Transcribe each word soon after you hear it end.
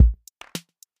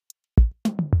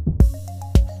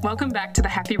Welcome back to the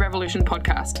Happy Revolution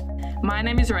podcast. My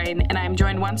name is Rain, and I am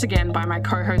joined once again by my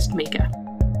co-host Mika.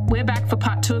 We're back for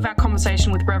part 2 of our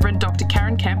conversation with Reverend Dr.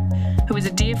 Kemp, who is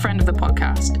a dear friend of the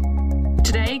podcast.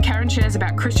 Today, Karen shares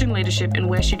about Christian leadership and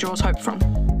where she draws hope from.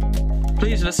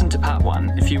 Please listen to part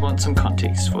 1 if you want some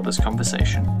context for this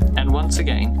conversation. And once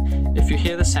again, if you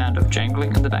hear the sound of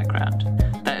jangling in the background,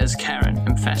 that is Karen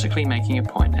emphatically making a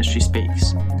point as she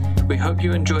speaks. We hope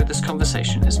you enjoy this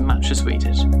conversation as much as we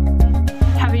did.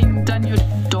 Having done your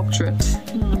doctorate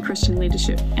in Christian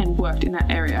leadership and worked in that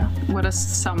area, what are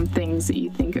some things that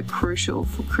you think are crucial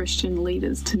for Christian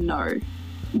leaders to know?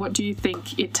 What do you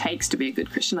think it takes to be a good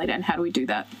Christian leader, and how do we do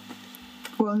that?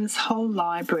 Well, there's whole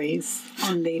libraries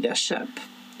on leadership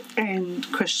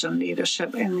and Christian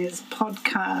leadership, and there's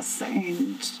podcasts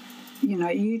and,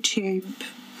 YouTube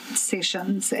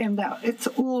sessions, and it's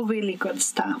all really good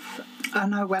stuff. I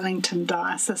know Wellington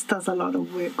Diocese does a lot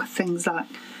of work with things like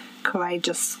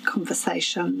courageous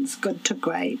conversations, good to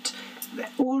great.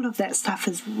 All of that stuff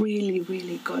is really,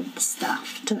 really good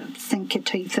stuff to sink your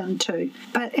teeth into.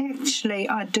 But actually,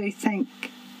 I do think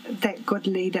that good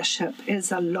leadership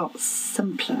is a lot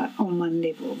simpler on one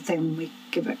level than we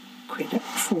give it credit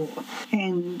for.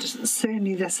 And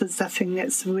certainly this is the thing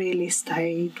that's really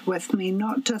stayed with me,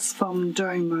 not just from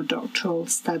doing my doctoral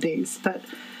studies, but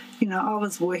I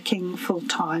was working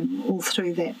full-time all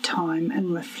through that time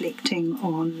and reflecting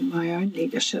on my own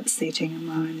leadership setting and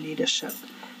my own leadership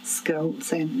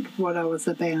skills and what I was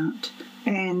about.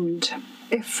 And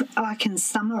if I can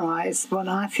summarise what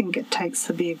I think it takes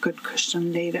to be a good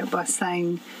Christian leader by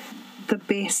saying the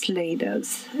best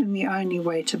leaders, and the only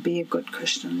way to be a good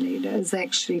Christian leader, is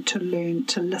actually to learn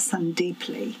to listen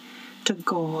deeply to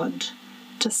God,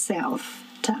 to self,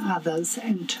 to others,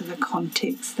 and to the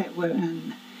context that we're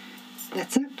in.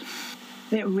 That's it.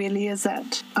 That really is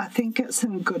it. I think it's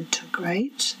in Good to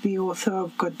Great, the author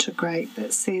of Good to Great,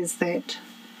 that says that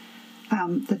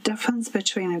the difference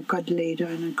between a good leader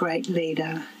and a great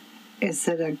leader is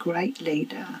that a great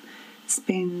leader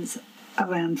spends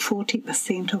around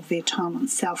 40% of their time on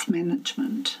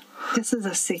self-management. This is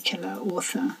a secular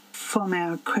author. From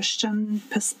our Christian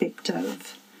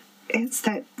perspective, it's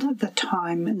that the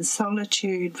time in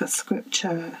solitude with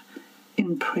Scripture,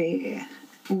 in prayer,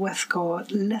 with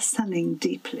God, listening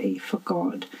deeply for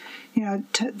God.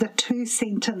 The 2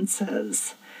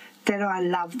 sentences that I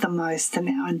love the most in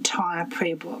our entire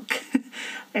prayer book,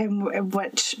 and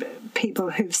which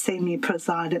people who've seen me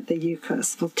preside at the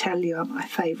Eucharist will tell you are my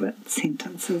favourite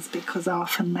sentences because I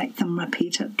often make them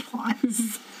repeat it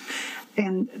twice.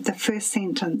 And the first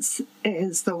sentence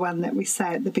is the one that we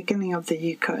say at the beginning of the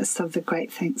Eucharist, of the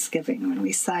Great Thanksgiving, when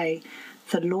we say,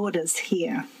 "The Lord is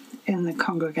here," and the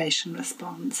congregation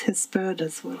responds, "His Spirit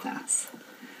is with us."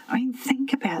 I mean,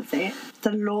 think about that.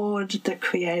 The Lord, the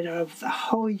creator of the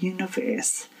whole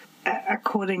universe,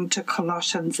 according to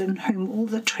Colossians, in whom all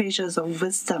the treasures of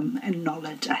wisdom and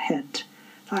knowledge are hid.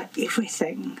 Like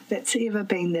everything that's ever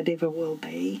been, that ever will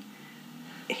be,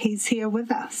 He's here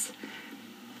with us.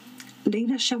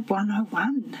 Leadership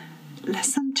 101.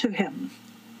 Listen to Him.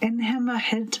 In Him are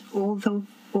hid all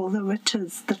the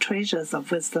riches, the treasures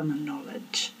of wisdom and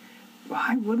knowledge.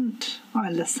 Why wouldn't I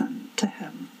listen to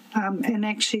Him? And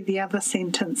actually the other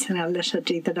sentence in our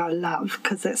liturgy that I love,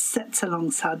 because it sits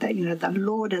alongside that, the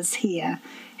Lord is here,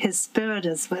 His Spirit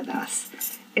is with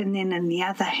us. And then in the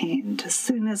other hand, as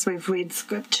soon as we've read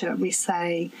Scripture, we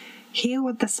say, hear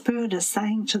what the Spirit is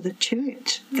saying to the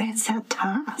church. That's our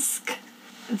task.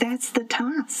 That's the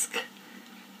task.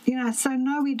 So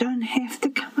no, we don't have to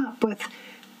come up with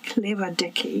clever,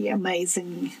 dicky,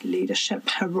 amazing leadership,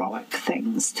 heroic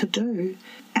things to do.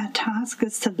 Our task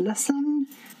is to listen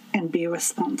and be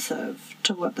responsive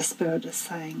to what the Spirit is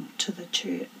saying to the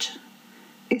church.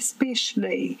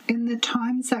 Especially in the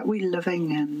times that we're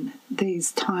living in,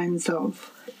 these times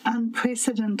of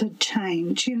unprecedented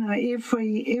change.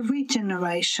 Every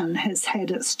generation has had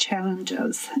its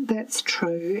challenges. That's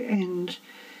true, and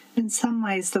in some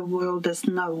ways the world is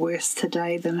no worse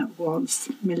today than it was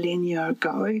millennia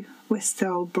ago. We're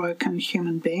still broken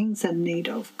human beings in need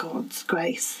of God's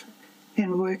grace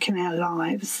and work in our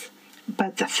lives.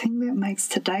 But the thing that makes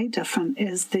today different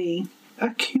is the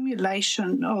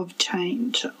accumulation of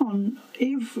change on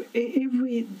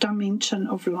every dimension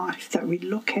of life that we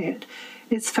look at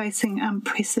is facing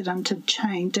unprecedented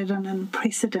change at an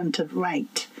unprecedented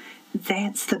rate.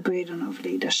 That's the burden of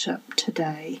leadership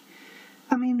today.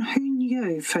 I mean, who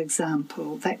knew, for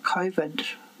example, that COVID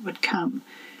would come?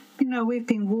 We've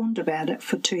been warned about it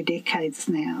for 2 decades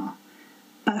now.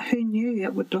 But who knew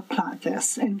it would look like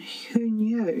this? And who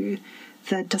knew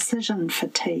the decision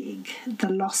fatigue, the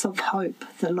loss of hope,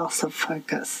 the loss of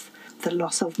focus, the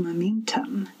loss of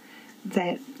momentum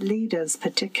that leaders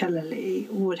particularly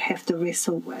would have to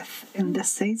wrestle with in this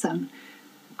season.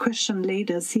 Christian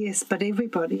leaders, yes, but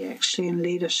everybody actually in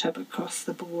leadership across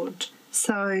the board.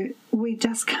 So we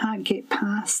just can't get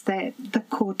past that. The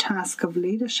core task of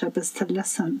leadership is to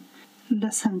listen.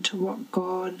 Listen to what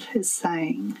God is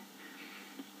saying.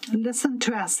 Listen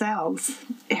to ourselves.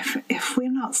 If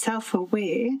we're not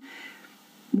self-aware,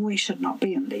 we should not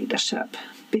be in leadership,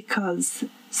 because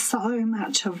so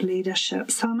much of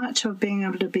leadership, so much of being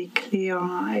able to be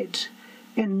clear-eyed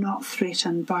and not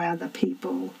threatened by other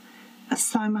people,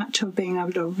 so much of being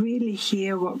able to really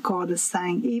hear what God is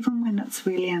saying, even when it's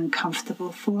really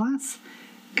uncomfortable for us,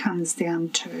 comes down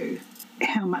to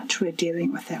how much we're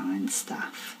dealing with our own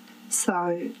stuff.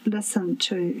 So listen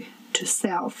to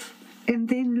self. And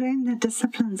then learn the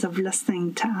disciplines of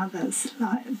listening to others,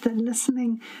 like the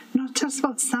listening, not just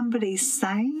what somebody's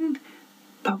saying,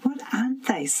 but what aren't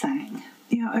they saying?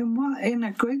 And what in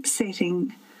a group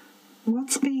setting,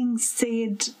 what's being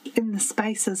said in the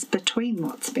spaces between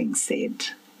what's being said?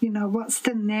 What's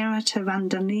the narrative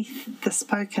underneath the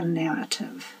spoken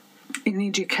narrative? In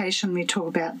education, we talk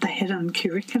about the hidden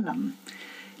curriculum.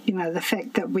 The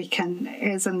fact that we can,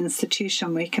 as an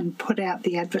institution, we can put out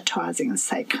the advertising and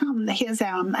say, come, here's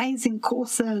our amazing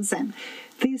courses, and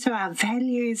these are our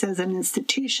values as an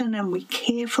institution, and we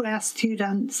care for our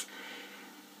students.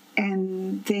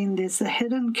 And then there's the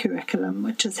hidden curriculum,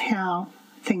 which is how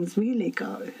things really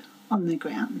go on the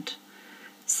ground.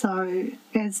 So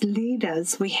as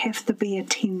leaders, we have to be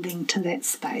attending to that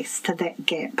space, to that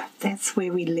gap. That's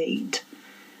where we lead.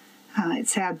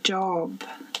 It's our job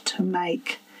to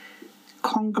make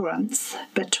congruence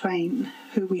between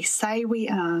who we say we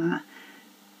are,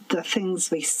 the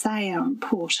things we say are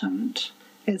important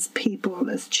as people,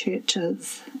 as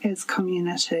churches, as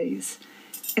communities,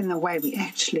 and the way we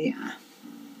actually are.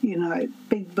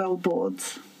 Big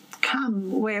billboards.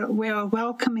 Come, we're a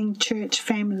welcoming church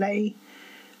family,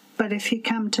 but if you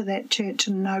come to that church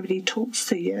and nobody talks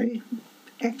to you,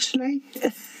 actually,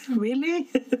 really?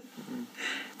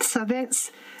 So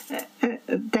that's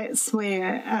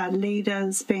where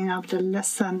leaders being able to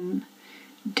listen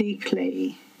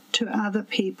deeply to other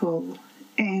people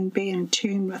and be in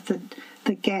tune with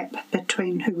the gap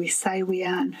between who we say we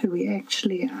are and who we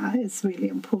actually are is really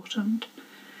important.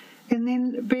 And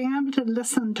then being able to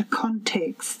listen to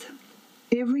context.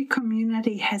 Every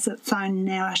community has its own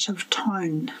narrative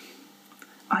tone.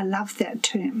 I love that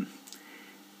term,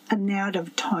 a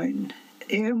narrative tone.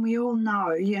 And we all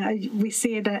know, we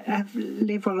see it at a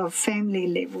level of family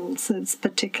levels, it's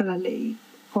particularly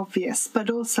obvious, but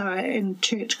also in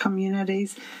church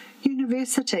communities,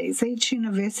 universities. Each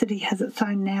university has its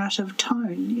own narrative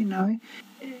tone,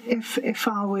 If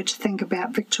I were to think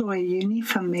about Victoria Uni,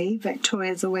 for me,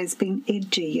 Victoria's always been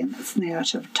edgy in its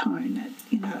narrative tone.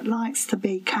 It likes to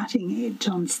be cutting edge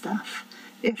on stuff.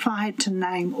 If I had to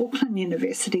name Auckland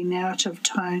University narrative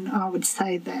tone, I would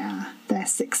say they're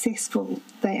successful.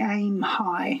 They aim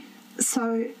high.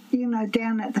 So,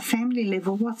 down at the family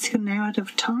level, what's your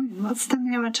narrative tone? What's the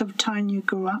narrative tone you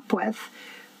grew up with?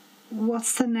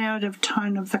 What's the narrative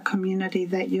tone of the community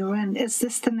that you're in? Is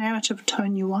this the narrative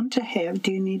tone you want to have?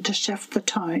 Do you need to shift the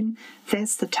tone?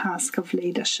 That's the task of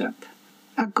leadership.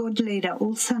 A good leader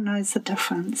also knows the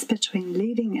difference between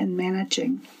leading and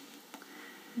managing.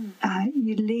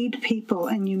 You lead people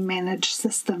and you manage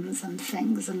systems and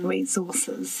things and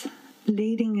resources.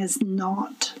 Leading is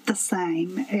not the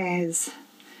same as,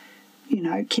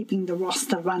 keeping the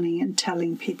roster running and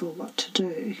telling people what to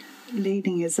do.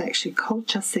 Leading is actually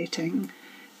culture setting,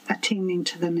 attending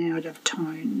to the narrative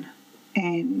tone,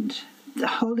 and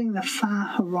holding the far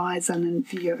horizon in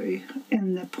view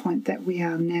in the point that we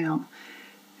are now.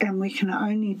 And we can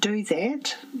only do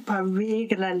that by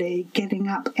regularly getting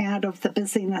up out of the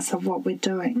busyness of what we're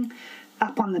doing,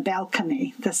 up on the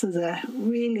balcony. This is a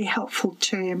really helpful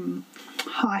term.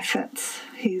 Heifetz,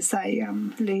 he's a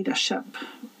leadership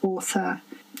author,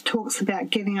 talks about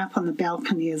getting up on the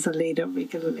balcony as a leader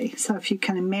regularly. So if you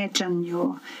can imagine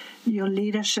your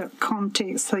leadership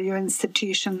context or your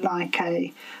institution like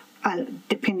a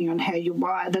depending on how you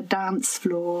wire the dance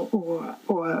floor or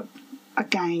a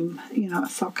game, a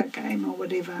soccer game or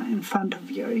whatever in front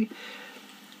of you,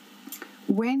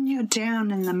 when you're down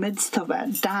in the midst of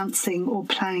it, dancing or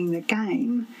playing the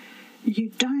game, you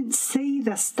don't see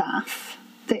the stuff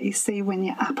that you see when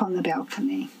you're up on the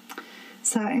balcony.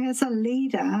 So as a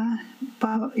leader,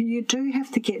 you do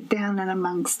have to get down and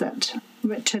amongst it.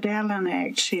 Richard Allen,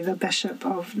 actually, the Bishop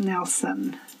of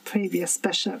Nelson, previous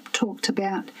bishop, talked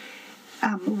about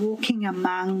walking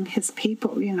among his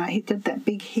people. He did that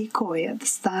big hikoi at the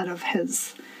start of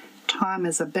his time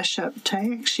as a bishop to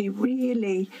actually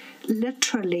really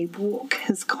literally walk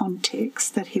his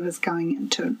context that he was going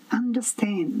into and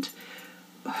understand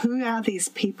who are these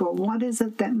people, what is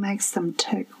it that makes them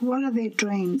tick, what are their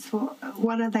dreams,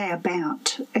 what are they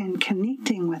about, and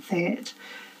connecting with that.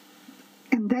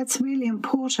 And that's really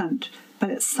important. But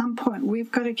at some point,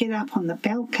 we've got to get up on the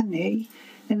balcony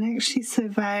and actually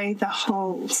survey the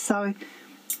whole. So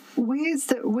where's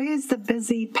the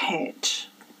busy patch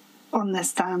on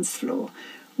this dance floor?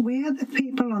 Where are the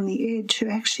people on the edge who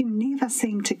actually never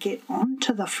seem to get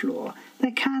onto the floor?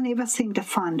 They can't ever seem to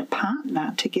find a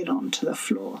partner to get onto the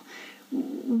floor.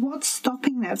 What's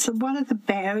stopping that? So what are the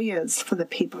barriers for the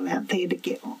people out there to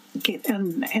get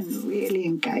in and really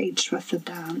engage with the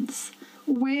dance?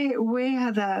 Where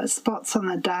are the spots on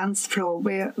the dance floor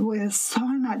where there's so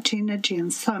much energy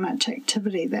and so much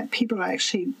activity that people are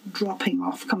actually dropping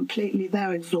off completely?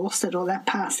 They're exhausted or they're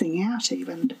passing out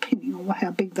even, depending on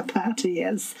how big the party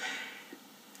is.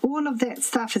 All of that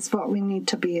stuff is what we need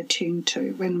to be attuned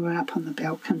to when we're up on the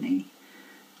balcony,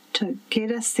 to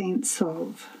get a sense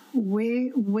of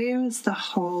where is the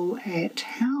whole at?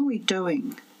 How are we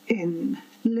doing in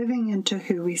living into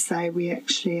who we say we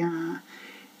actually are?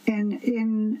 And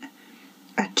in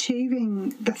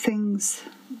achieving the things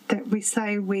that we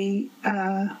say we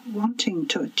are wanting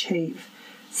to achieve.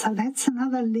 So that's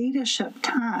another leadership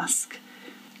task.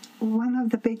 One of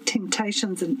the big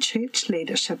temptations in church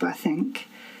leadership, I think,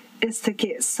 is to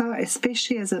get so,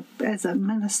 especially as a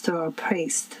minister or a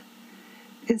priest,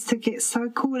 is to get so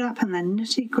caught up in the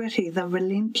nitty-gritty, the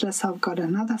relentless, I've got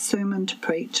another sermon to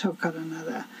preach, I've got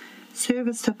another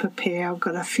service to prepare, I've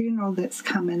got a funeral that's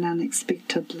come in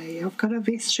unexpectedly, I've got a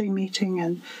vestry meeting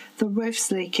and the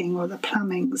roof's leaking or the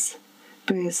plumbing's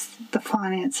burst, the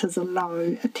finances are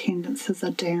low, attendances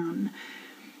are down.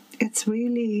 It's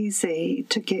really easy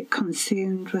to get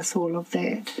consumed with all of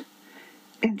that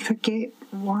and forget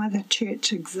why the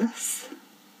church exists.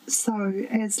 So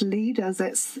as leaders,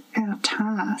 it's our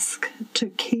task to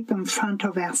keep in front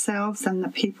of ourselves and the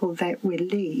people that we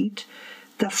lead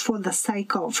the for the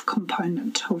sake of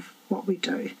component of what we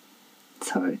do.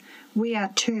 So we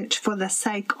are church for the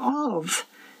sake of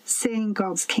seeing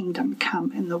God's kingdom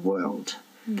come in the world.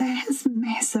 That has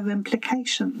massive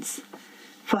implications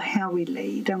for how we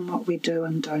lead and what we do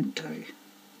and don't do.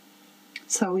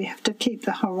 So we have to keep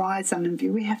the horizon in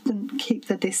view. We have to keep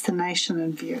the destination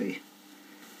in view.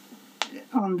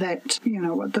 On that,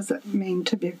 what does it mean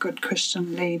to be a good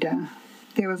Christian leader?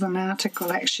 There was an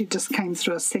article actually just came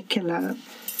through a secular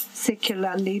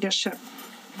leadership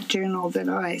journal that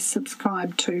I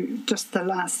subscribed to just the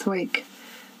last week.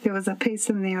 There was a piece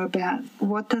in there about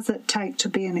what does it take to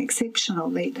be an exceptional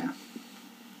leader.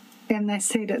 And they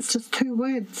said it's just two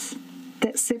words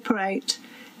that separate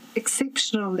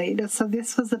exceptional leaders. So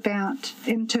this was about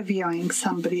interviewing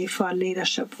somebody for a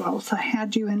leadership role. So how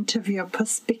do you interview a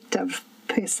prospective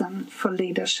person for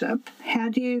leadership? How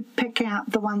do you pick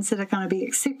out the ones that are going to be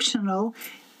exceptional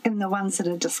and the ones that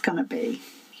are just going to be,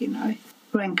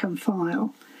 rank and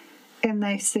file? And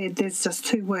they said there's just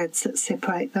two words that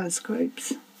separate those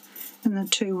groups. And the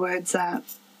two words are,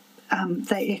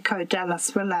 they echo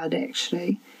Dallas Willard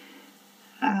actually.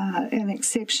 An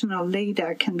exceptional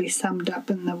leader can be summed up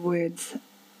in the words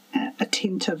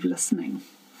attentive listening.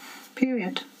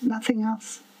 Period. Nothing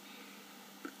else.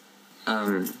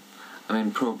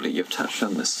 Probably you've touched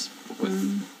on this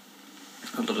with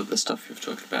a lot of the stuff you've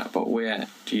talked about, but where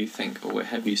do you think, or where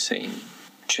have you seen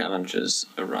challenges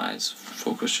arise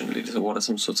for Christian leaders, or what are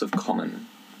some sorts of common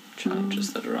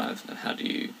challenges that arise, and how do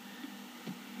you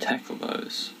tackle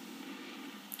those?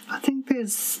 I think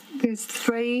there's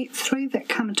three that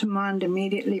come to mind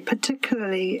immediately,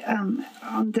 particularly on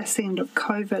this end of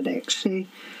COVID, actually.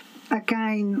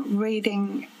 Again,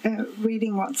 reading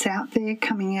what's out there,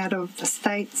 coming out of the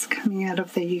States, coming out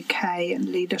of the UK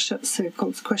and leadership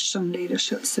circles, Christian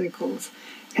leadership circles,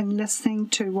 and listening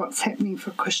to what's happening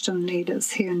for Christian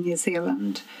leaders here in New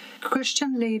Zealand.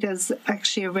 Christian leaders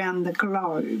actually around the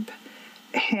globe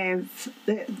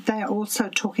they're also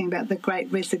talking about the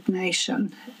great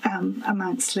resignation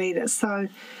amongst leaders. So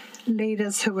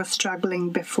leaders who were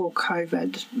struggling before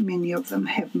COVID, many of them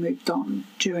have moved on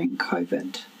during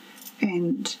COVID.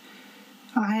 And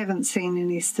I haven't seen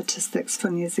any statistics for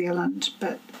New Zealand,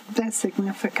 but they're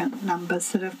significant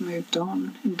numbers that have moved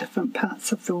on in different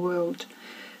parts of the world.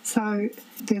 So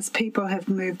there's people who have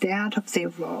moved out of their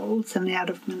roles and out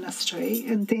of ministry,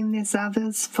 and then there's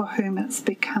others for whom it's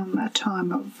become a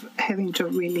time of having to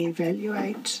really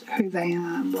evaluate who they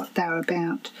are and what they're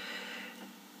about.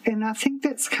 And I think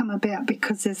that's come about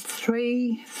because there's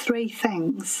three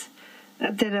things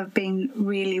that have been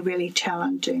really, really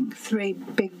challenging. 3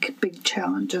 big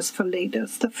challenges for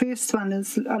leaders. The first one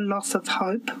is a loss of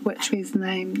hope, which we've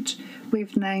named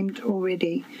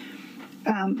already.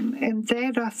 And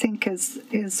that, I think,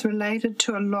 is related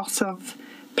to a loss of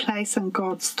place in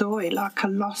God's story, like a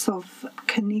loss of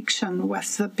connection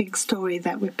with the big story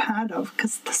that we're part of.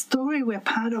 Because the story we're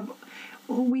part of,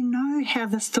 we know how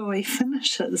the story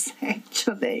finishes,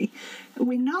 actually.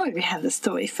 We know how the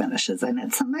story finishes, and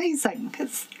it's amazing.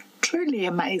 It's truly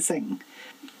amazing.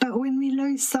 But when we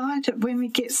lose sight of, when we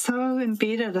get so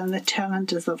embedded in the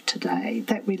challenges of today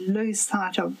that we lose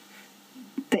sight of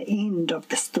the end of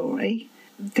the story,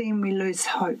 then we lose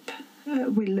hope.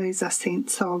 We lose a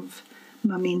sense of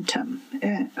momentum,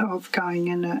 of going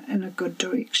in a good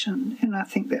direction. And I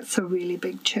think that's a really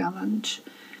big challenge.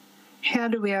 How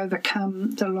do we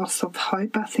overcome the loss of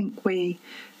hope? I think we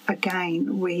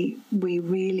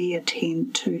really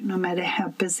attend to, no matter how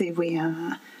busy we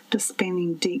are, to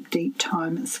spending deep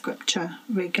time in Scripture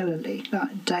regularly,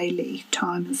 like daily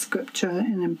time in Scripture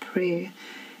and in prayer,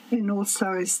 and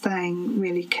also staying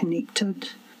really connected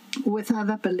with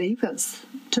other believers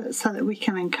so that we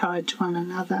can encourage one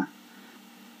another.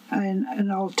 And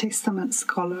an Old Testament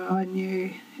scholar I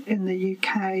knew in the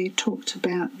UK talked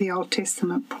about the Old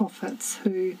Testament prophets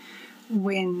who,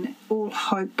 when all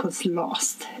hope was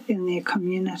lost in their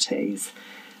communities,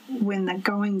 when the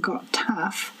going got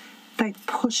tough, they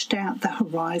pushed out the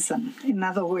horizon. In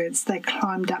other words, they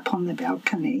climbed up on the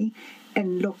balcony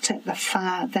and looked at the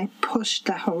far. They pushed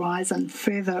the horizon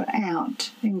further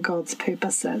out in God's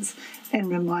purposes and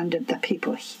reminded the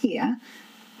people here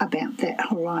about that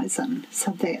horizon.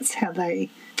 So that's how they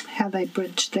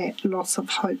bridge that loss of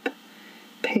hope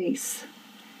piece.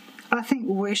 I think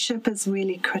worship is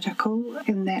really critical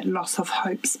in that loss of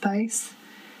hope space,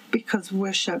 because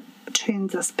worship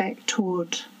turns us back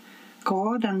toward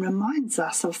God and reminds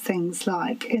us of things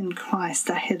like, in Christ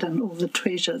are hidden all the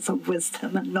treasures of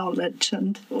wisdom and knowledge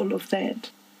and all of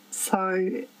that.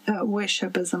 So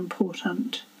worship is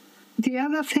important. The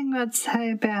other thing I'd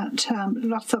say about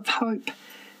loss of hope,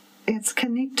 it's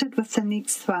connected with the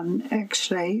next one,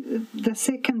 actually. The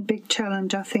second big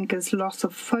challenge, I think, is loss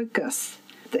of focus.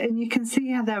 And you can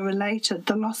see how they're related.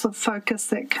 The loss of focus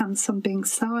that comes from being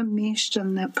so enmeshed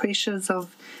in the pressures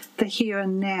of the here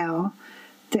and now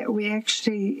that we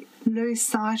actually lose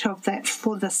sight of that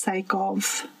for the sake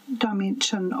of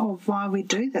dimension of why we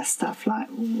do this stuff. Like,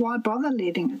 why bother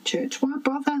leading a church? Why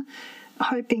bother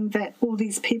hoping that all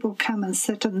these people come and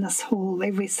sit in this hall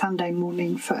every Sunday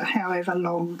morning for however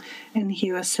long and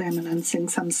hear a sermon and sing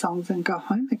some songs and go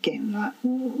home again? Like,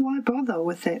 why bother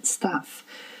with that stuff?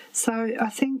 So I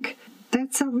think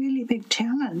that's a really big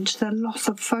challenge, the loss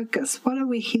of focus. What are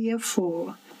we here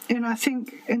for? And I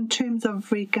think in terms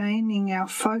of regaining our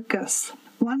focus,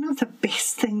 one of the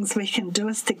best things we can do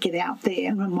is to get out there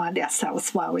and remind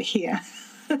ourselves why we're here.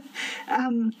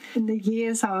 In the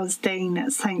years I was dean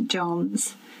at St.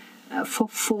 John's, for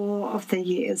 4 of the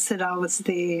years that I was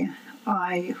there,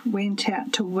 I went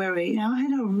out to Wiri. Now, I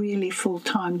had a really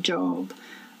full-time job.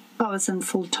 I was in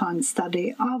full-time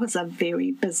study. I was a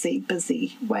very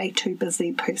busy, way too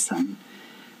busy person.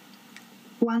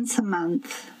 Once a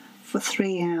month, for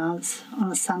 3 hours on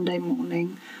a Sunday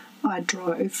morning, I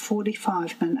drove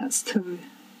 45 minutes to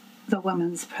the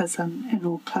women's prison in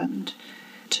Auckland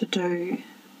to do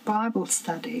Bible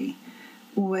study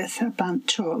with a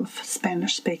bunch of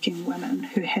Spanish-speaking women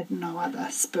who had no other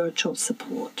spiritual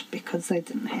support because they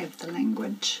didn't have the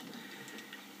language.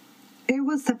 It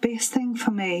was the best thing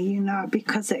for me,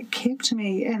 because it kept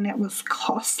me, and it was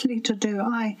costly to do.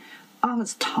 I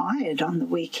was tired on the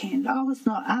weekend. I was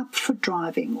not up for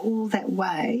driving all that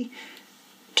way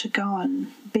to go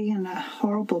and be in a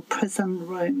horrible prison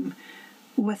room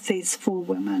with these 4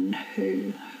 women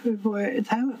who were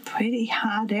pretty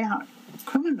hard out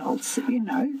criminals,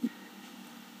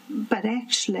 But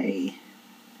actually,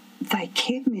 they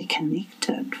kept me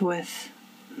connected with,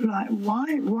 like, why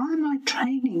am I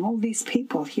training all these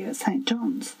people here at St.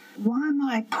 John's? Why am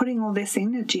I putting all this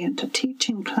energy into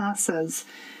teaching classes,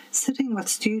 sitting with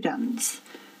students,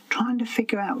 trying to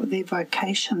figure out what their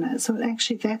vocation is? Well,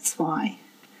 actually, that's why.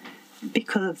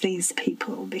 Because of these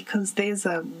people, because there's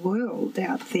a world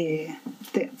out there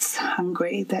that's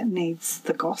hungry, that needs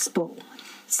the gospel.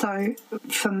 So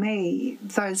for me,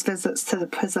 those visits to the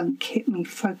prison kept me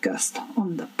focused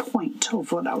on the point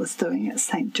of what I was doing at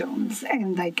St. John's,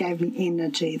 and they gave me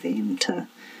energy then to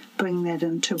bring that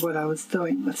into what I was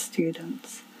doing with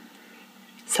students.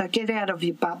 So get out of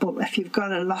your bubble. If you've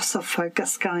got a loss of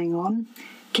focus going on,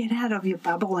 get out of your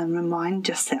bubble and remind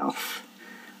yourself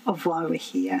of why we're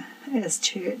here as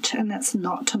church. And it's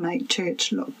not to make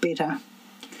church look better.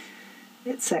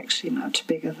 It's actually much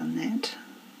bigger than that.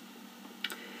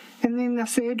 And then the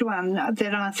third one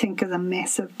that I think is a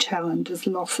massive challenge is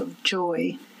loss of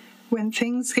joy. When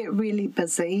things get really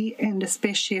busy, and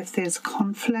especially if there's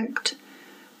conflict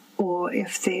or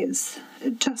if there's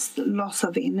just loss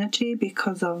of energy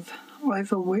because of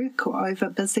overwork or over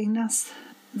busyness,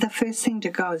 the first thing to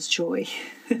go is joy.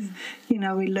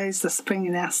 We lose the spring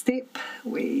in our step.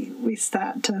 We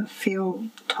start to feel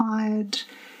tired.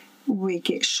 We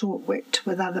get short-wicked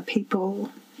with other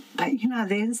people. But,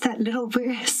 there's that little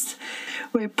verse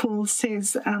where Paul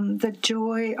says, the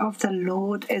joy of the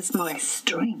Lord is my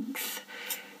strength.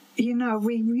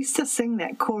 We used to sing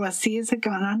that chorus years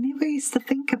ago, and I never used to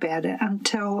think about it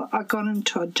until I got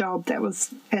into a job that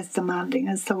was as demanding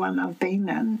as the one I've been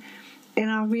in.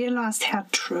 And I realised how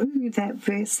true that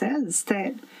verse is,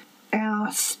 that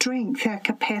our strength, our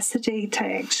capacity to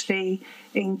actually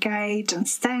engage and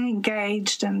stay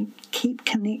engaged and keep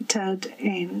connected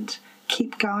and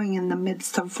keep going in the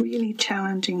midst of really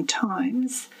challenging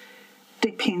times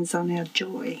depends on our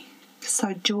joy.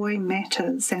 So joy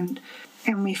matters, and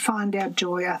we find our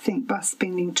joy, I think, by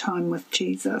spending time with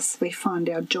Jesus. We find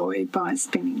our joy by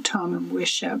spending time in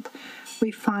worship.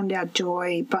 We find our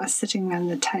joy by sitting around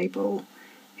the table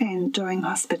and doing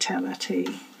hospitality.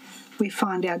 We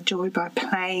find our joy by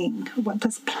playing. What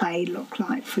does play look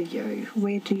like for you?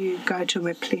 Where do you go to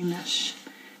replenish?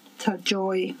 So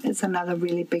joy is another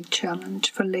really big challenge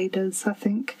for leaders, I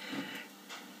think.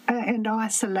 And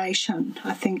isolation,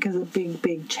 I think, is a big,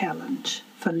 big challenge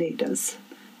for leaders.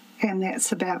 And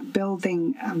that's about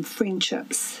building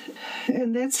friendships.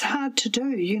 And that's hard to do,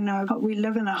 We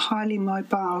live in a highly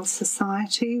mobile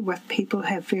society where people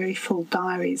have very full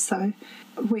diaries. So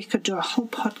we could do a whole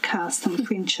podcast on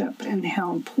friendship and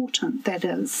how important that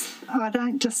is. I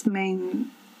don't just mean,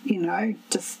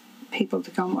 just people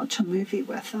to go and watch a movie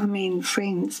with. I mean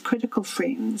friends, critical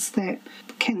friends that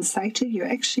can say to you,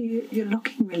 actually, you're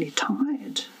looking really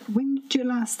tired. When did you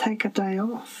last take a day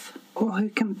off? Or who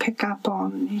can pick up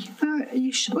on, are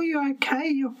you sure you're okay?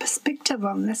 Your perspective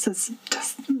on this is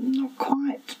just not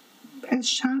quite as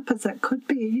sharp as it could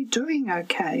be. Are you doing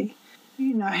okay?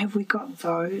 Have we got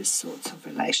those sorts of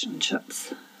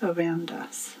relationships around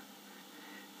us?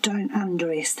 Don't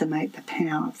underestimate the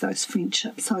power of those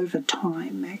friendships over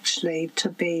time, actually, to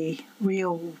be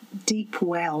real deep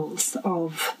wells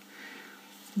of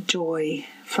joy,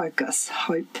 focus,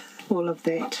 hope, all of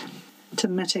that, to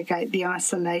mitigate the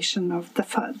isolation of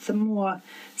the more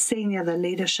senior the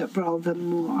leadership role, the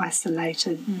more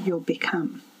isolated you'll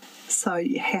become. So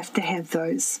you have to have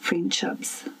those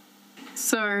friendships.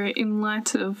 So in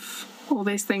light of all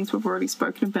these things we've already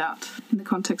spoken about in the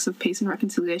context of peace and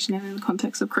reconciliation and in the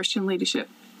context of Christian leadership,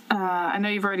 I know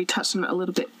you've already touched on it a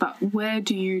little bit, but where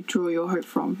do you draw your hope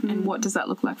from and what does that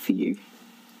look like for you?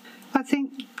 I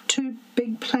think two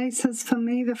big places for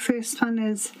me. The first one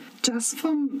is just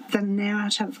from the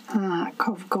narrative arc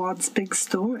of God's big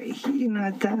story.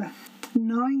 The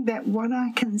knowing that what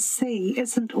I can see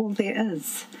isn't all there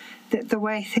is, that the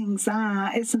way things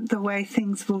are isn't the way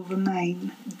things will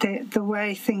remain, that the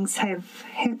way things have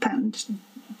happened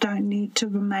don't need to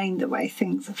remain the way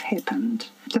things have happened.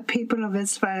 The people of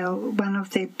Israel, one of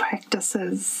their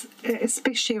practices,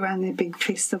 especially around their big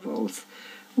festivals,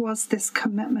 was this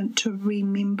commitment to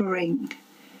remembering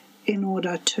in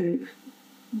order to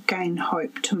gain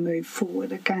hope, to move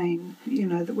forward again.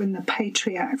 That when the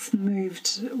patriarchs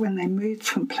when they moved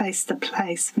from place to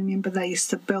place, remember they used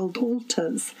to build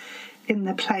altars in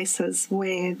the places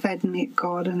where they'd met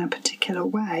God in a particular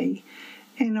way.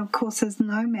 And of course, as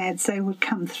nomads, they would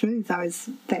come through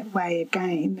that way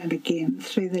again and again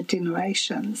through the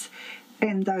generations.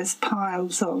 And those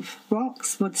piles of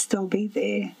rocks would still be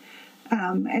there.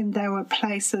 And they were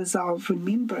places of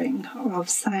remembering, of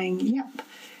saying, yep,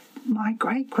 my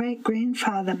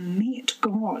great-great-grandfather met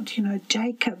God.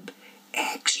 Jacob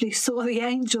actually saw the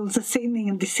angels ascending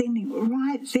and descending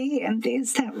right there, and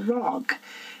there's that rock.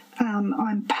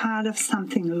 I'm part of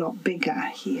something a lot bigger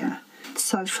here.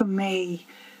 So for me,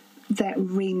 that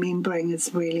remembering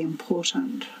is really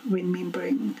important.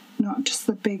 Remembering not just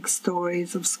the big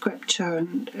stories of Scripture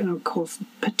and of course,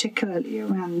 particularly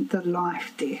around the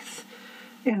life, death,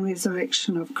 and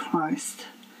resurrection of Christ,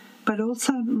 but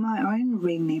also my own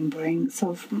rememberings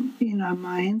of,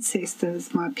 my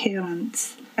ancestors, my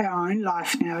parents, our own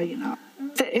life now,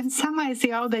 In some ways,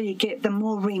 the older you get, the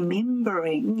more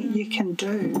remembering you can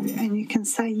do, and you can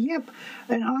say, yep,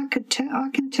 and I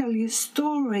can tell you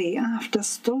story after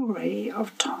story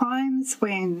of times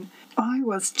when I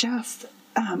was just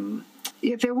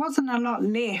yeah, there wasn't a lot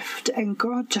left, and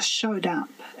God just showed up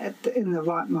in the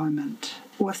right moment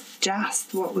with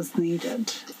just what was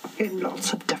needed in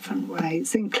lots of different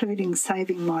ways, including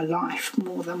saving my life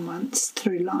more than once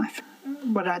through life.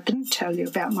 What I didn't tell you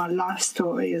about my life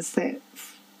story is that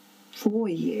 4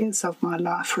 years of my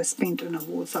life were spent in a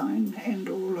war zone, and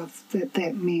all of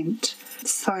that meant.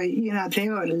 So,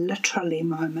 there were literally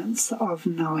moments of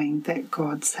knowing that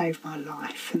God saved my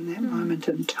life in that moment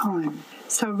in time.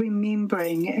 So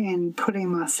remembering and putting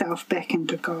myself back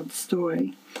into God's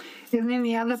story. And then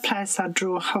the other place I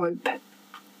draw hope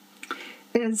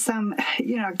is,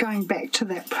 going back to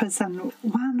that prison.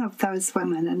 One of those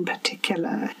women in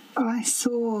particular, I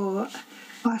saw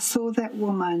that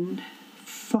woman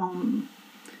from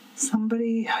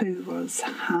somebody who was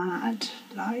hard.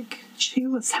 Like, she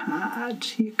was hard.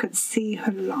 You could see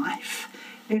her life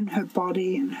in her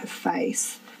body and her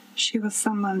face. She was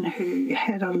someone who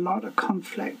had a lot of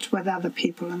conflict with other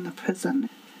people in the prison.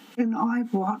 And I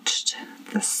watched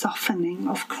the softening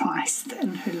of Christ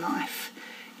in her life.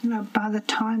 By the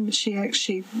time she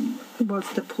actually was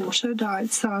deported, I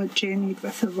journeyed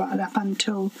with her right up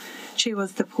until she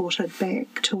was deported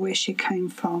back to where she came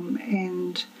from,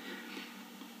 and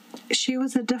she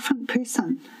was a different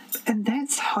person. And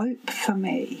that's hope for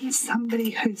me.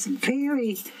 Somebody whose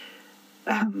very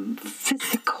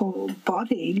physical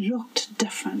body looked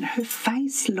different, her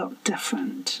face looked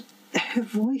different, her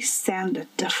voice sounded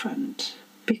different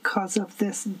because of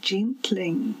this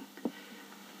gentling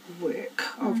work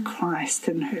of Christ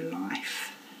in her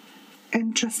life.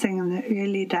 Interesting, in the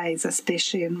early days,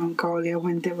 especially in Mongolia,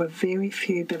 when there were very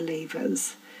few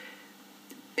believers,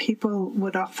 people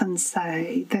would often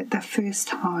say that the first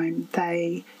time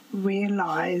they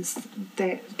realised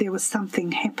that there was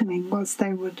something happening was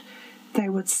they would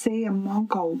see a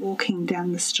Mongol walking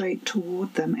down the street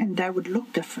toward them, and they would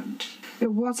look different.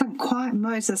 It wasn't quite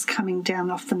Moses coming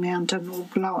down off the mountain all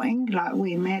glowing like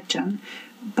we imagine,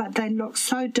 but they looked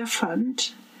so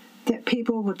different that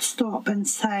people would stop and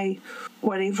say,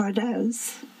 whatever it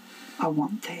is, I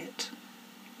want that.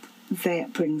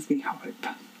 That brings me hope.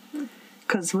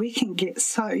 Because we can get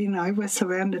so, we're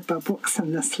surrounded by books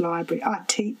in this library. I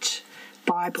teach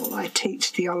Bible, I teach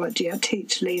theology, I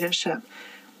teach leadership.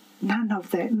 None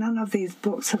of these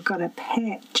books have got a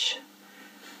patch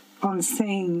on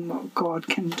seeing what God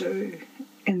can do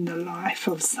in the life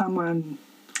of someone.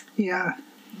 Yeah,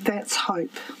 that's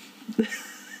hope.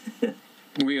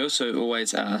 We also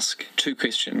always ask 2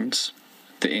 questions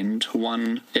at the end.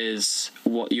 One is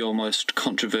what your most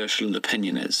controversial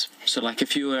opinion is. So, like,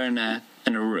 if you were in a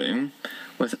room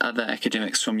with other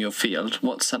academics from your field,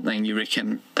 what's something you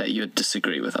reckon that you would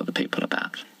disagree with other people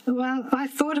about? Well, I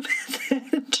thought about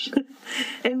that.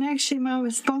 And actually my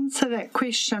response to that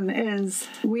question is,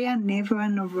 we are never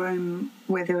in a room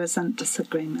where there isn't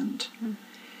disagreement.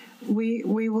 We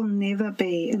will never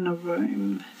be in a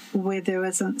room where there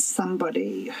isn't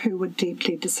somebody who would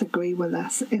deeply disagree with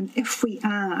us. And if we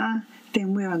are,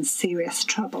 then we're in serious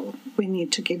trouble. We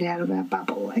need to get out of our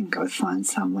bubble and go find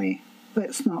somewhere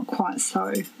that's not quite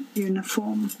so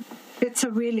uniform. It's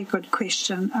a really good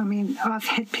question. I mean, I've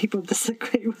had people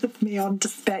disagree with me on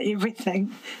just about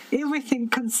everything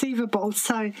conceivable.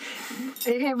 So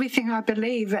everything I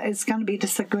believe is going to be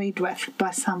disagreed with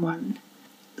by someone.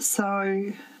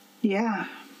 So, yeah,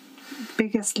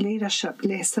 biggest leadership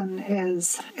lesson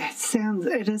is,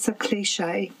 it is a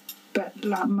cliche, but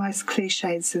like most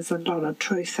cliches, there's a lot of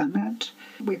truth in it.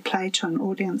 We play to an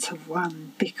audience of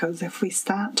one, because if we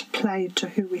start to play to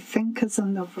who we think is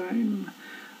in the room,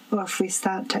 or if we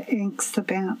start to angst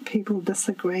about people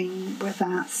disagreeing with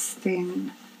us,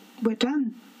 then we're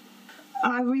done.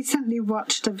 I recently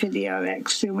watched a video,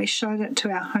 actually, and we showed it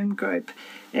to our home group.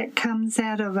 It comes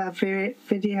out of a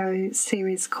video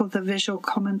series called the Visual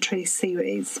Commentary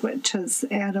Series, which is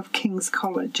out of King's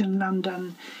College in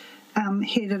London,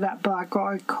 headed up by a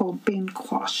guy called Ben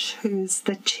Quash, who's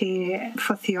the chair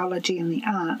for theology and the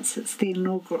arts. It's the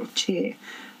inaugural chair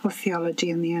of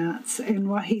theology and the arts. And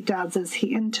what he does is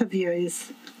he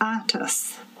interviews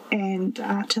artists and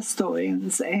art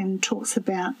historians and talks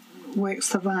about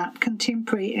works of art,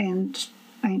 contemporary and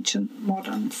ancient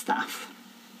modern stuff.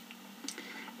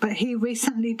 But he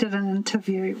recently did an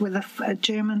interview with a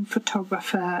German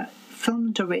photographer,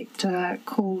 film director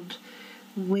called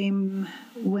Wim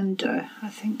Winder, I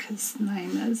think his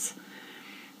name is.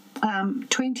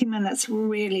 20 minutes,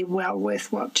 really well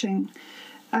worth watching.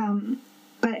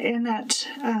 But in it,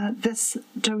 this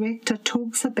director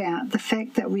talks about the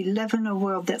fact that we live in a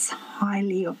world that's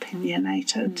highly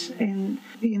opinionated. And,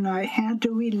 how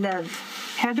do we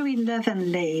live? How do we live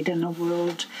and lead in a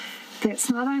world that's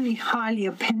not only highly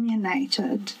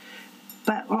opinionated,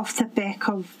 But off the back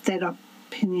of that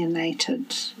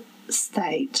opinionated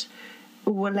state,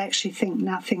 will actually think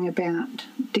nothing about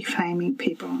defaming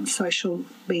people on social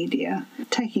media,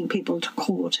 taking people to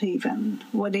court even,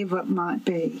 whatever it might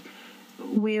be.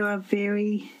 We're a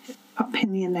very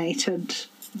opinionated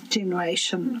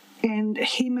generation. And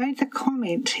he made the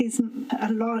comment, he's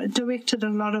directed a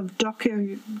lot of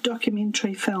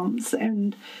documentary films,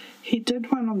 and he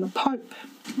did one on the Pope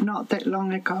not that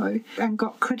long ago and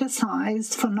got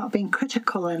criticised for not being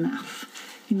critical enough.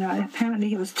 Apparently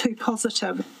he was too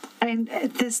positive. And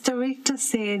this director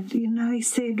said, he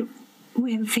said,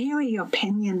 we're very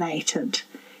opinionated.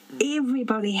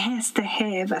 Everybody has to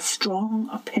have a strong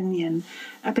opinion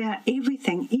about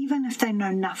everything, even if they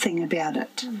know nothing about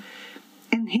it.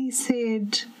 And he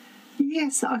said,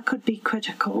 yes, I could be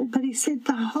critical, but he said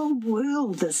the whole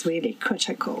world is really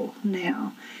critical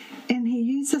now. And he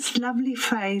used this lovely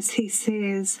phrase. He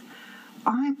says,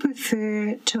 I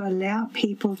prefer to allow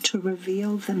people to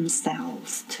reveal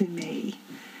themselves to me.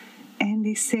 And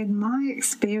he said, my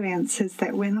experience is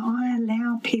that when I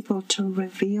allow people to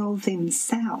reveal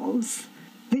themselves,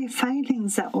 their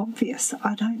failings are obvious.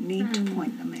 I don't need to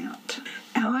point them out.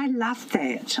 And I love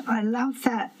that. I love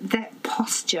that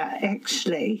posture,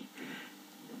 actually.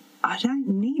 I don't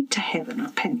need to have an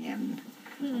opinion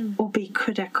or be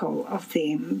critical of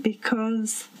them,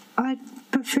 because I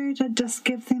prefer to just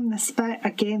give them the space.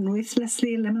 Again,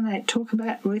 talk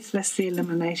about ruthlessly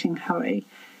eliminating hurry.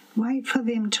 Wait for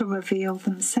them to reveal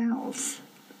themselves.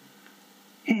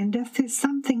 And if there's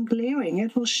something glaring,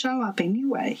 it will show up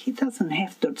anyway. He doesn't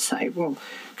have to say, well,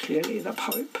 clearly the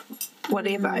Pope,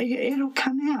 whatever. It'll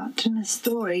come out in a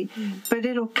story, but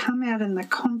it'll come out in the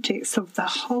context of the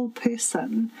whole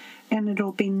person, and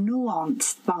it'll be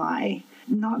nuanced by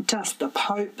not just the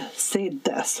Pope said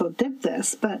this or did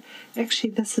this, but actually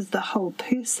this is the whole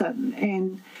person.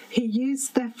 And he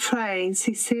used the phrase,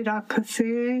 he said, I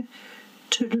prefer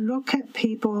to look at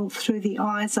people through the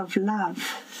eyes of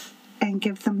love and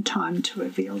give them time to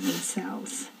reveal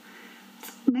themselves.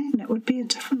 Man, it would be a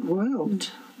different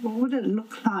world. What would it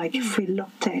look like if we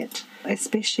looked at,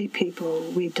 especially people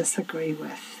we disagree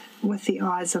with the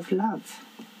eyes of love?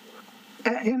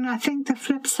 And I think the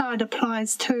flip side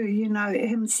applies too,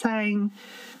 him saying,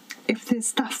 if there's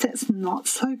stuff that's not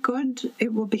so good,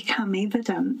 it will become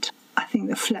evident. I think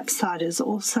the flip side is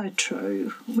also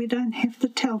true. We don't have to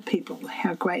tell people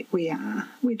how great we are.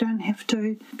 We don't have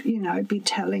to, be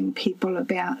telling people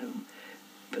about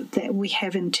that we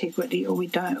have integrity or we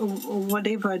don't, or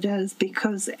whatever it is,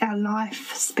 because our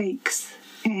life speaks.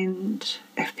 And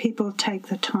if people take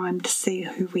the time to see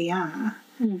who we are,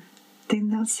 then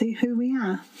they'll see who we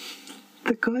are.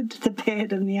 The good, the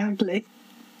bad and the ugly.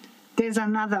 There's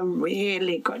another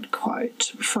really good quote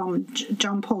from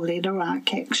John Paul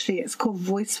Lederach, actually. It's called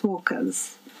Voice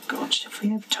Walkers. Gosh, if we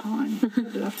have time,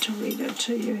 I'd love to read it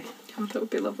to you. Oh, that would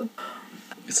be lovely.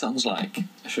 It sounds like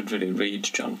I should really read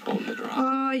John Paul Lederach.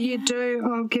 Oh, you do?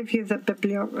 I'll give you the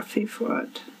bibliography for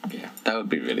it. Yeah, that would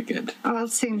be really good. I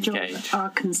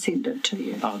can send it to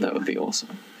you. Oh, that would be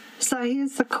awesome. So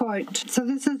here's the quote. So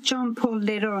this is John Paul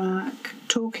Lederach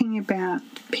talking about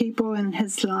people in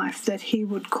his life that he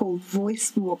would call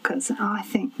voice walkers. I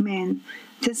think, man,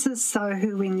 this is so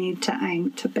who we need to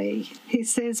aim to be. He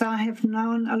says, I have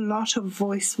known a lot of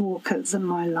voice walkers in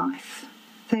my life.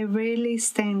 They really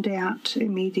stand out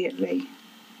immediately.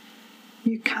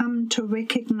 You come to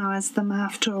recognize them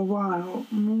after a while,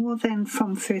 more than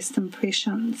from first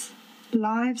impressions.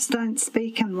 Lives don't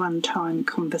speak in one-time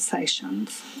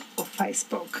conversations or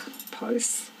Facebook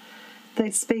posts.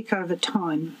 They speak over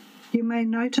time. You may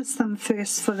notice them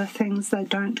first for the things they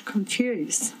don't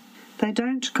confuse. They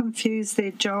don't confuse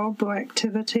their job or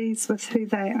activities with who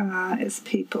they are as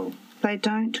people. They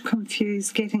don't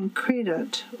confuse getting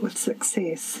credit with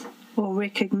success or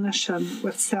recognition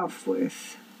with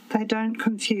self-worth. They don't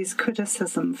confuse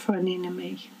criticism for an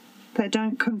enemy. They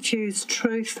don't confuse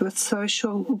truth with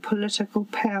social or political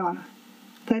power.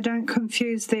 They don't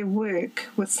confuse their work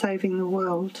with saving the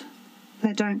world.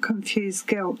 They don't confuse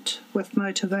guilt with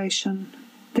motivation.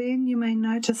 Then you may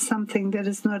notice something that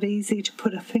is not easy to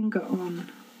put a finger on.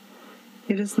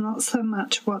 It is not so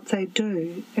much what they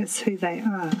do as who they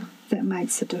are that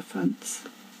makes a difference.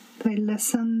 They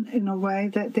listen in a way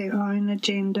that their own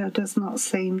agenda does not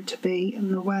seem to be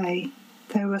in the way.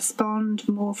 They respond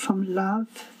more from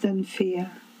love than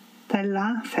fear. They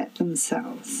laugh at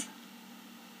themselves.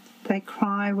 They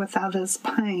cry with others'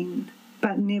 pain,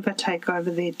 but never take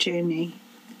over their journey.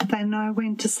 They know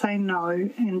when to say no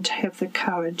and to have the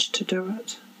courage to do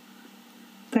it.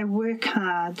 They work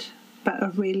hard, but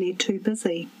are really too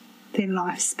busy. Their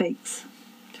life speaks.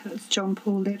 It's John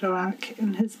Paul Lederach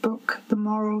in his book, The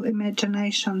Moral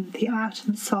Imagination, The Art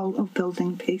and Soul of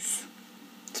Building Peace.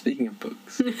 Speaking of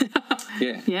books.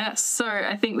 Yeah. Yes. So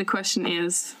I think the question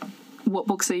is, what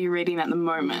books are you reading at the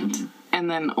moment? And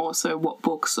then also what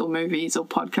books or movies or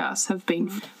podcasts have been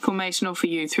formational for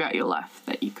you throughout your life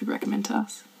that you could recommend to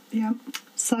us? Yeah.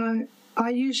 So I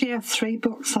usually have 3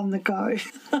 books on the go.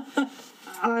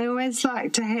 I always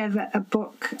like to have a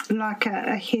book, like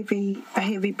a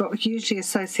heavy book, usually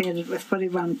associated with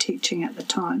whatever I'm teaching at the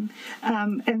time.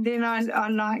 And then I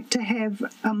like to have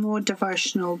a more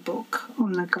devotional book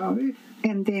on the go.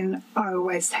 And then I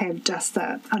always have just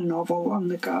a novel on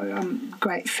the go. I'm a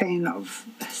great fan of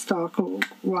historical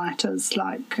writers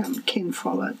like Ken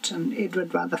Follett and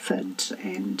Edward Rutherford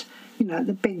and,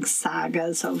 the big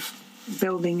sagas of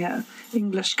building a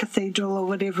English cathedral or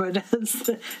whatever it is.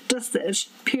 Just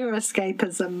pure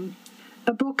escapism.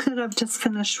 A book that I've just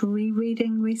finished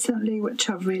rereading recently, which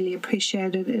I've really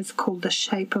appreciated, is called The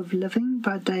Shape of Living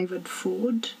by David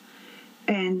Ford.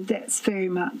 And that's very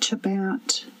much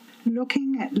about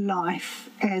looking at life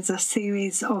as a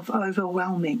series of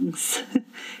overwhelmings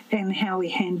and how we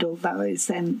handle those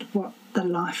and what the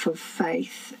life of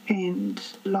faith and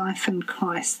life in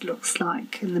Christ looks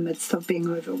like in the midst of being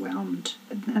overwhelmed.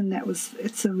 And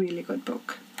it's a really good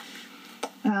book.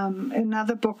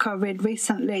 Another book I read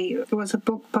recently was a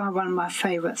book by one of my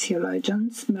favourite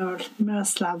theologians,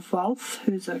 Miroslav Volf,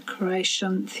 who's a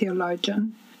Croatian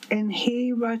theologian. And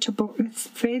he wrote a book, it's a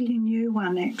fairly new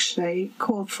one actually,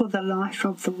 called For the Life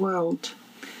of the World.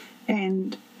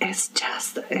 And it's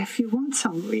just, if you want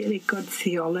some really good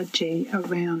theology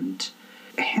around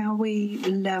how we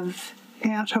live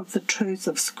out of the truths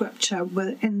of Scripture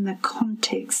within the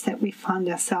context that we find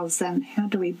ourselves in, how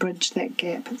do we bridge that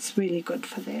gap? It's really good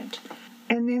for that.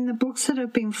 And then the books that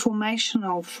have been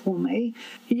formational for me,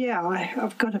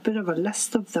 I've got a bit of a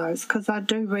list of those because I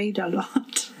do read a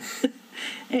lot.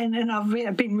 And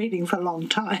I've been reading for a long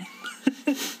time.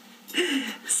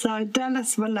 So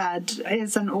Dallas Willard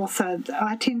is an author.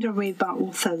 I tend to read by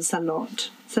authors a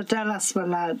lot. So Dallas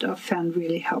Willard I've found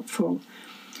really helpful.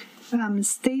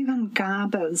 Stephen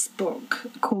Garber's book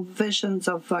called Visions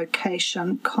of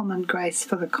Vocation, Common Grace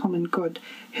for the Common Good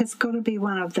has got to be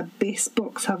one of the best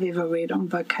books I've ever read on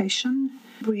vocation.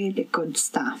 Really good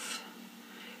stuff.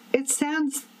 It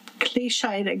sounds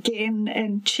cliched again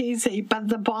and cheesy, but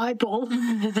the Bible,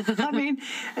 I mean,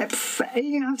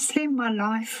 I've spent my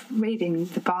life reading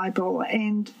the Bible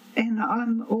and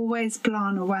I'm always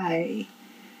blown away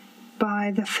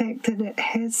by the fact that it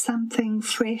has something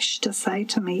fresh to say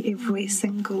to me every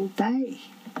single day.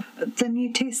 The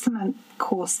New Testament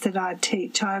course that I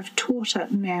teach, I've taught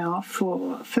it now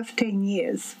for 15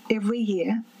 years. Every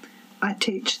year I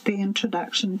teach the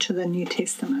introduction to the New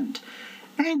Testament.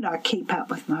 And I keep up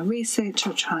with my research.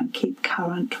 I try and keep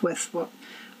current with what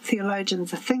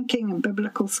theologians are thinking and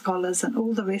biblical scholars and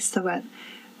all the rest of it.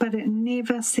 But it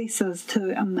never ceases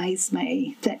to amaze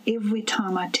me that every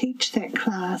time I teach that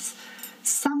class,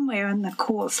 somewhere in the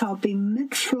course I'll be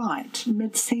mid-flight,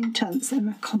 mid-sentence, and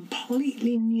a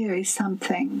completely new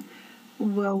something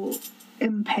will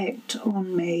impact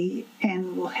on me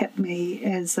and will hit me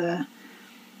as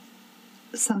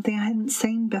something I hadn't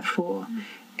seen before.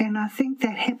 And I think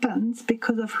that happens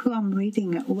because of who I'm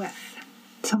reading it with.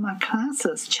 So my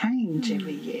classes change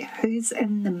every year. Who's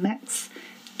in the mix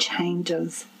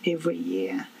changes every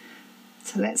year.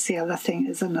 So that's the other thing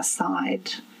as an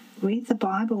aside. Read the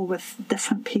Bible with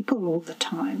different people all the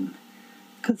time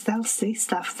because they'll see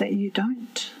stuff that you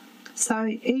don't. So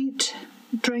eat,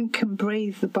 drink and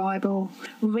breathe the Bible.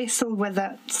 Wrestle with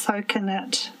it, soak in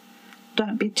it.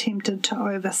 Don't be tempted to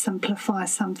oversimplify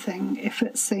something if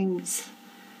it seems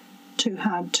too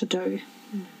hard to do.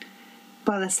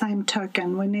 By the same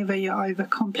token, whenever you're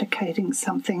overcomplicating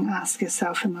something, ask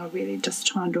yourself, am I really just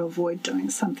trying to avoid doing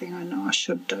something I know I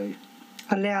should do?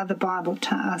 Allow the Bible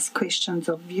to ask questions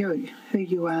of you, who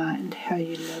you are and how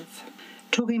you live.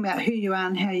 Talking about who you are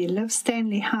and how you live,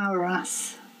 Stanley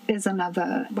Hauerwas is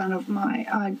another one of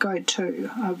I go-to.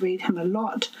 I read him a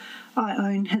lot. I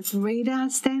own his reader.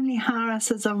 Stanley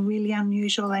Hauerwas is a really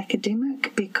unusual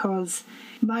academic because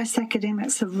most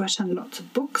academics have written lots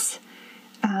of books.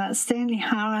 Stanley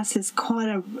Hauerwas is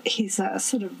he's a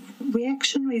sort of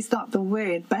reactionary, is not the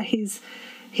word, but he's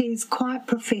quite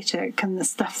prophetic in the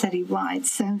stuff that he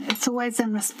writes, and it's always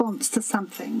in response to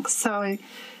something. So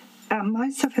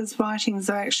most of his writings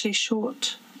are actually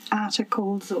short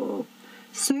articles or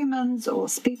sermons or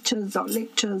speeches or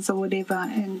lectures or whatever,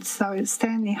 and so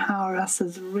Stanley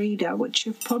Hauerwas's reader, which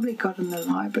you've probably got in the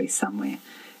library somewhere,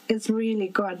 is really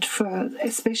good for,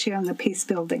 especially on the peace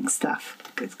building stuff.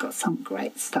 It's got some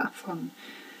great stuff on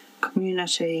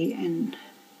community and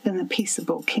in the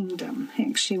peaceable kingdom,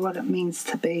 actually what it means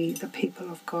to be the people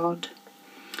of God.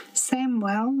 Sam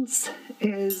Wells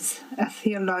is a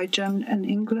theologian, an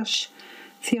English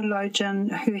theologian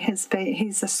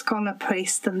he's a scholar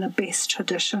priest in the best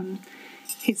tradition.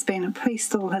 He's been a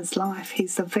priest all his life.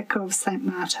 He's the vicar of St.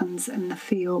 Martin's in the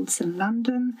Fields in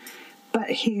London, but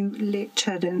he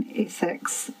lectured in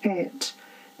ethics at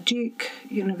Duke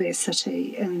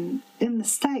University in the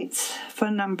States for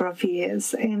a number of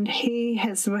years, and he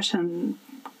has written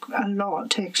a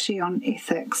lot actually on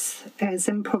ethics as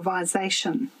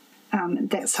improvisation.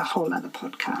 That's a whole other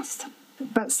podcast.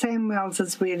 But Sam Wells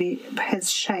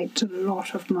has shaped a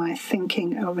lot of my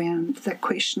thinking around the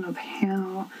question of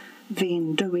how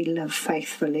then do we live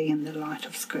faithfully in the light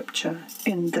of Scripture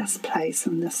in this place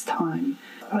and this time.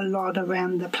 A lot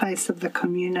around the place of the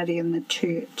community and the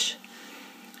church.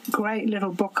 Great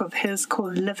little book of his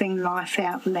called Living Life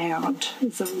Out Loud.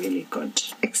 It's a really good,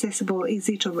 accessible,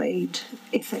 easy to read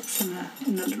ethics in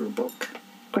a little book.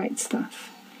 Great stuff.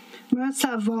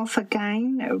 Miroslav Volf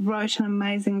again wrote an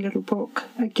amazing little book.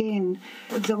 Again,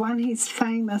 the one he's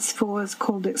famous for is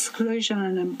called Exclusion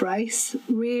and Embrace.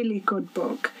 Really good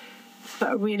book,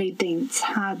 but really dense,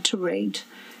 hard to read.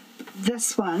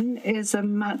 This one is a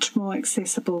much more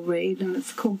accessible read, and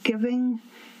it's called Giving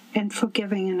and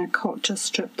Forgiving in a Culture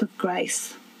Stripped of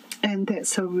Grace. And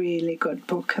that's a really good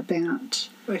book about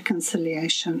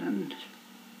reconciliation and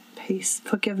peace,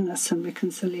 forgiveness and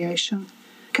reconciliation.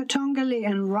 Katongole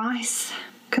and Rice.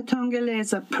 Katongole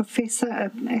is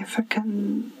an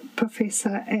African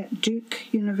professor at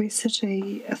Duke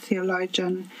University, a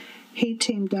theologian. He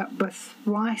teamed up with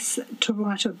Rice to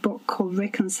write a book called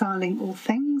Reconciling All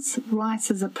Things.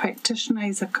 Rice is a practitioner,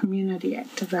 he's a community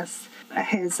activist,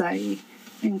 has a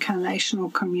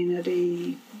incarnational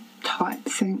community type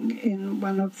thing in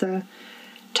one of the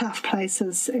tough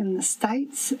places in the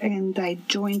States, and they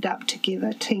joined up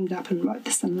together, teamed up and wrote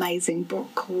this amazing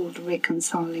book called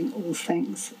Reconciling All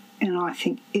Things, and I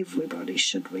think everybody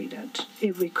should read it.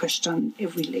 Every Christian,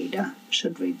 every leader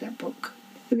should read that book.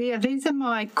 Yeah, these are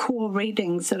my core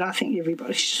readings that I think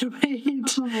everybody should read.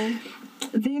 Mm-hmm.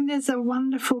 Then there's a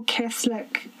wonderful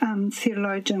Catholic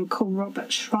theologian called Robert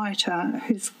Schreiter,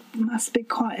 who must be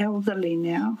quite elderly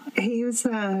now. He was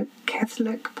a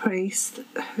Catholic priest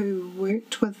who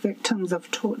worked with victims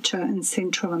of torture in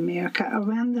Central America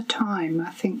around the time,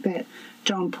 I think, that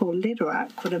John Paul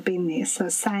Lederach would have been there, so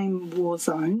same war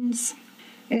zones.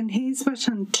 And he's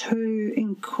written 2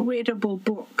 incredible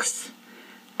books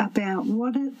about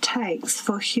what it takes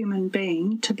for a human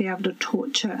being to be able to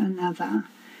torture another.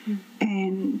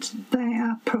 And they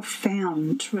are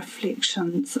profound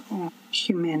reflections on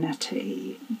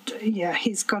humanity. Yeah,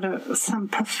 he's got some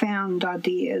profound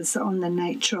ideas on the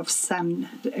nature of sin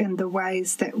and the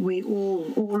ways that we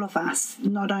all of us,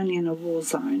 not only in a war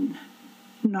zone,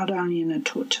 not only in a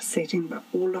torture setting, but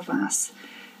all of us,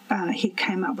 he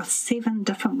came up with 7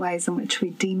 different ways in which we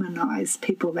demonize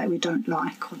people that we don't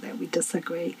like or that we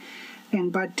disagree.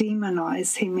 And by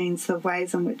demonize, he means the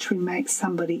ways in which we make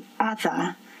somebody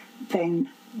other than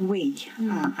we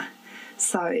are.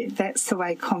 So that's the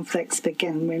way conflicts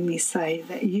begin, when we say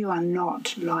that you are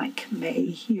not like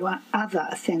me, you are other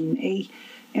than me.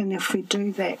 And if we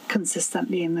do that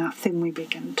consistently enough, then we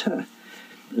begin to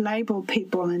label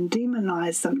people and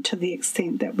demonize them to the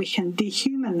extent that we can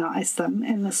dehumanize them.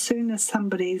 And as soon as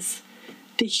somebody's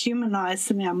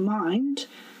dehumanized in our mind,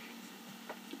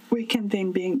 we can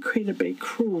then be incredibly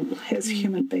cruel as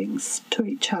human beings to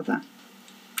each other.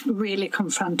 Really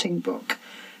confronting book,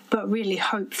 but really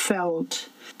hope-filled.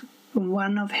 In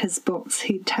one of his books,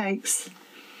 he takes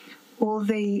all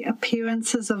the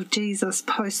appearances of Jesus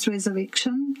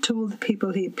post-resurrection to all the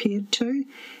people he appeared to,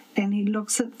 and he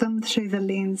looks at them through the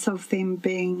lens of them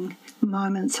being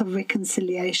moments of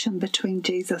reconciliation between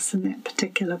Jesus and that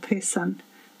particular person.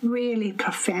 Really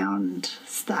profound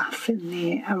stuff in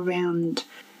there around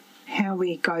how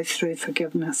we go through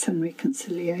forgiveness and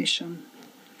reconciliation.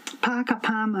 Parker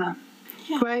Palmer,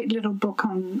 great little book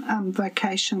on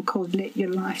vocation called Let Your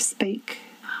Life Speak,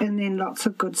 and then lots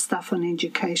of good stuff on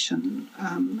education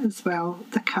as well.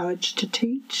 The Courage to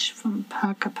Teach from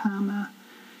Parker Palmer.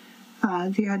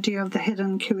 The idea of the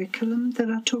hidden curriculum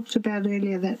that I talked about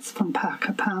earlier, that's from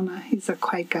Parker Palmer. He's a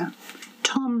Quaker.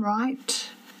 Tom Wright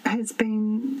has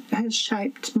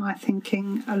shaped my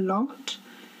thinking a lot,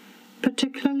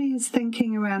 particularly his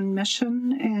thinking around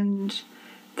mission and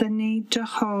the need to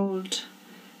hold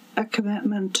a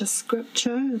commitment to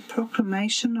Scripture, a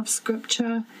proclamation of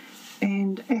Scripture,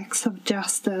 and acts of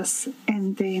justice,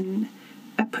 and then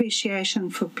appreciation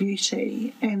for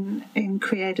beauty and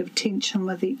creative tension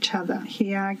with each other.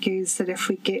 He argues that if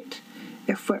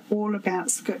we're all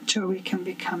about scripture, we can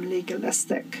become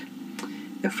legalistic.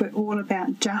 If we're all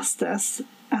about justice,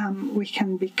 we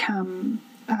can become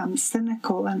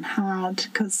cynical and hard,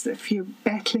 because if you're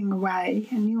battling away,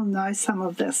 and you'll know some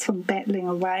of this from battling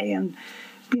away and,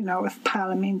 with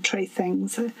parliamentary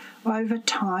things, over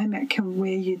time it can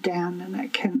wear you down and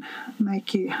it can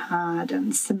make you hard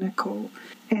and cynical.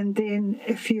 And then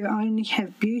if you only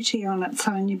have beauty on its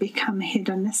own, you become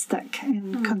hedonistic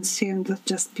and consumed with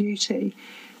just beauty.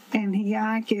 And he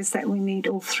argues that we need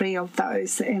all three of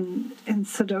those and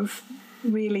sort of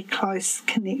really close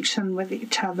connection with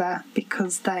each other,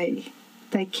 because they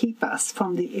keep us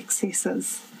from the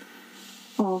excesses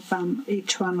of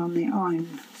each one on their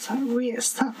own. So we are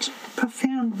such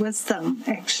profound wisdom,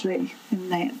 actually, in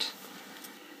that.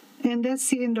 And that's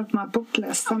the end of my book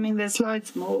list. I mean, there's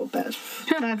loads more, but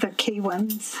they're the key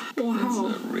ones. Wow.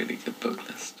 That's a really good book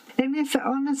list. And if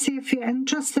you're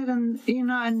interested in, in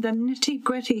the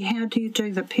nitty-gritty, how do you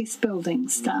do the peace-building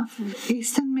stuff,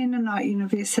 Eastern Mennonite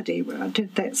University, where I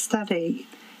did that study,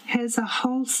 has a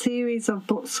whole series of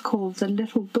books called The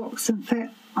Little Books. In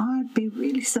fact, I'd be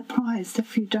really surprised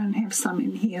if you don't have some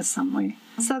in here somewhere.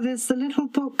 So there's the little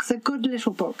book, the Good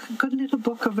Little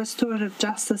Book of Restorative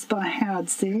Justice by Howard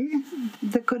Zerr,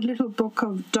 the Good Little Book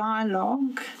of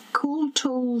Dialogue, Cool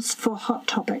Tools for Hot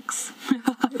Topics,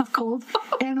 it's called.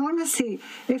 And honestly,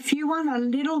 if you want a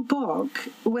little book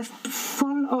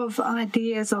full of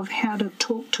ideas of how to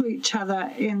talk to each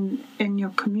other in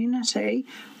your community,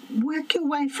 work your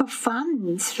way for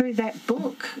funds through that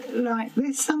book. Like,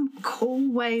 there's some cool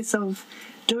ways of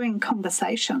doing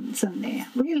conversations in there,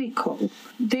 really cool.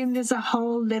 Then there's a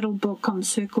whole little book on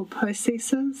circle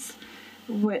processes,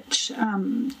 which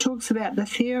talks about the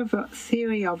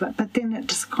theory of it, but then it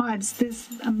describes there's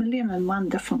 1,001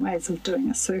 different ways of doing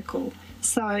a circle.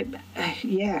 So,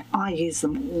 yeah, I use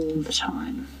them all the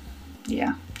time.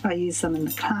 Yeah, I use them in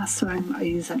the classroom, I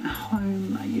use them at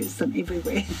home, I use them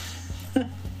everywhere.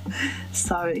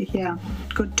 So, yeah,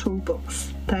 good tool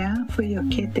books. They are for your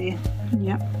kid there.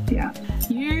 Yep. Yeah.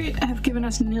 You have given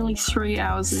us nearly 3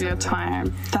 hours of your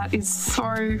time. That is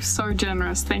so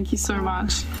generous. Thank you so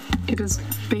much. It has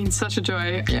been such a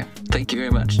joy. Yeah, thank you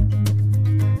very much.